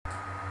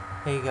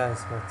Hey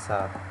guys, what's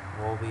up?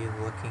 We'll be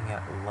looking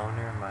at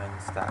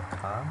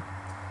lonerminds.com.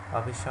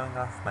 I'll be showing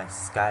off my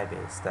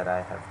skybase that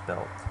I have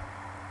built.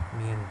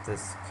 Me and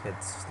this kid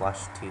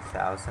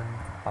Slush2000,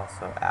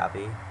 also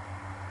Abby.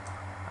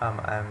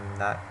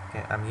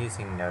 I'm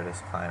using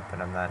Notice Client,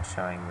 but I'm not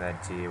showing the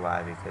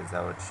GUI because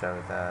that would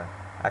show the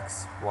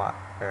XY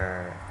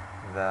or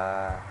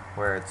the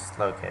where it's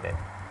located.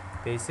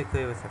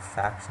 Basically, with a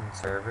faction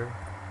server,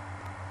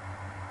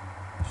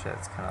 shit,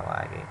 it's kind of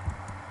laggy.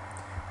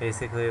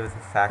 Basically, with a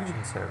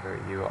faction server,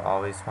 you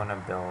always want to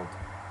build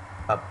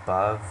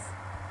above,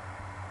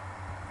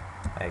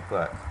 like,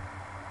 look,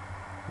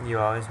 you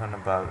always want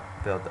to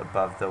build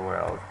above the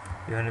world.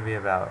 You want to be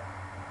about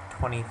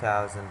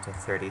 20,000 to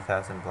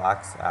 30,000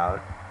 blocks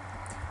out.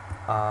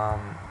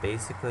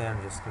 Basically,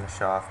 I'm just going to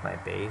show off my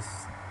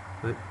base.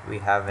 We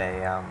have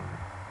a,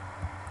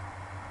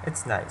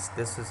 it's nice.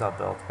 This was all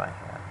built by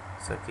hand,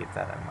 so keep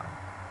that in mind.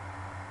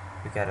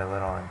 We got a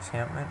little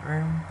enchantment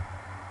room.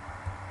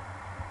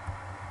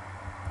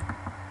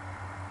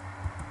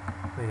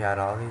 We got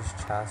all these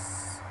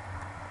chests,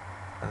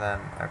 and then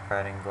our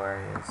pride and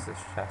glory is this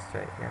chest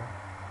right here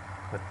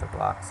with the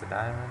blocks of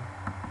diamond.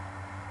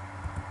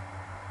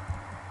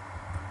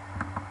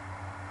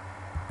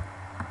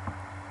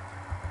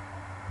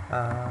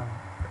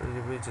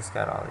 We just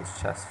got all these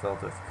chests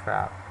filled with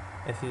crap.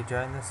 If you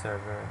join the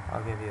server,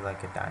 I'll give you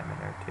like a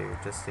diamond or two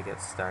just to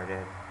get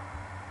started.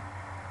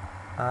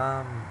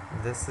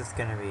 This is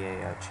gonna be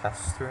a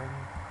chest room.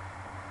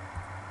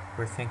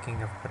 We're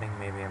thinking of putting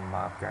maybe a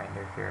mob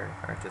grinder here,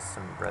 or just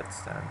some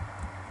redstone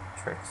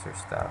tricks or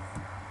stuff.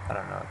 I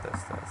don't know what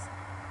this does.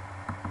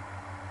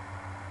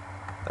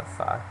 The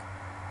fuck?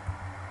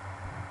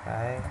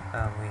 Okay,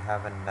 we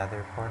have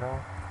another portal.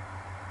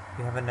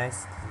 We have a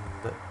nice,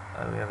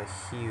 we have a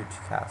huge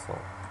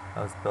castle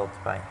that was built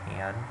by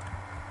hand.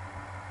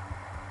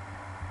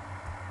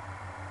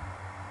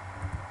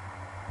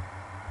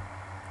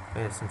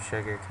 We have some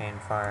sugarcane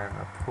farm,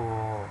 a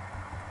pool,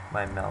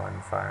 my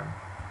melon farm.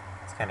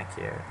 It's kind of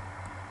cute.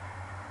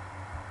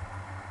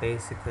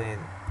 Basically,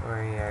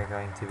 we are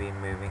going to be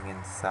moving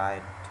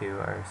inside to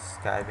our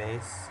sky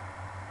base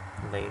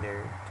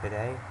later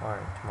today or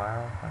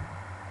tomorrow.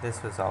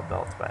 This was all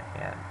built by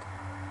hand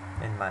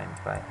and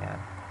mined by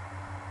hand.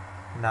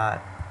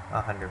 Not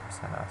 100%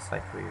 us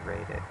like we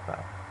rated,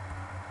 but.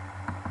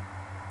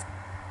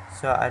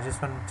 So I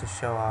just wanted to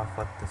show off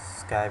what the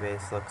sky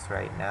base looks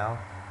right now,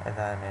 and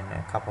then in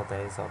a couple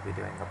days I'll be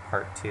doing a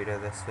part 2 to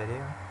this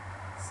video.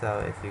 So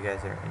if you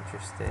guys are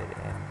interested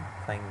in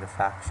playing the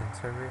faction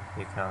server,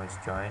 you can always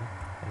join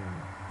and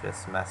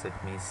just message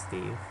me,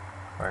 Steve,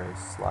 or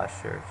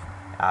Slush, or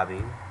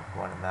Abby,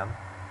 one of them,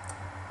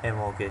 and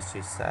we'll get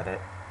you set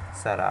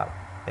up.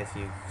 If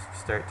you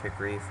start to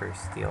grief or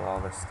steal all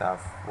the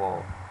stuff,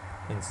 we'll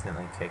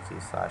instantly kick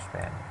you /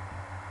 ban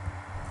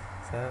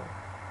you. So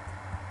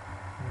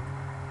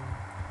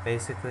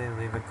basically,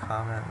 leave a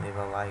comment, leave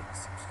a like,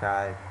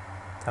 subscribe,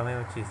 tell me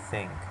what you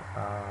think.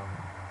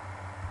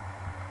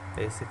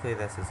 Basically,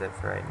 this is it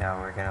for right now.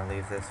 We're gonna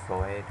leave this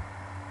void,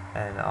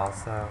 and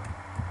also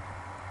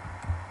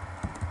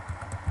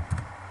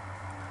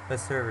the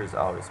server is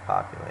always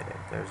populated.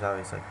 There's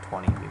always like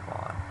 20 people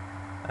on,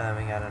 and then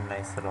we got a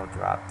nice little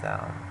drop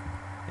down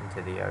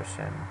into the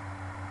ocean.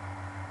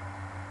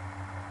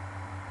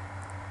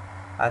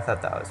 I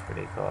thought that was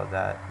pretty cool,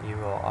 that you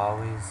will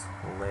always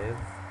live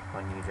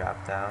when you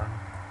drop down.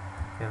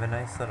 We have a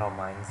nice little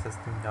mine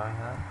system going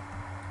on.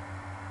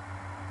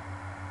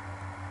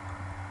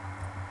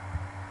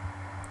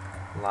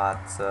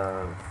 Lots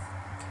of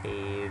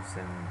caves,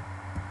 and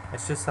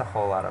it's just a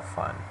whole lot of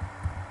fun.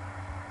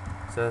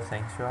 So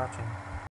thanks for watching.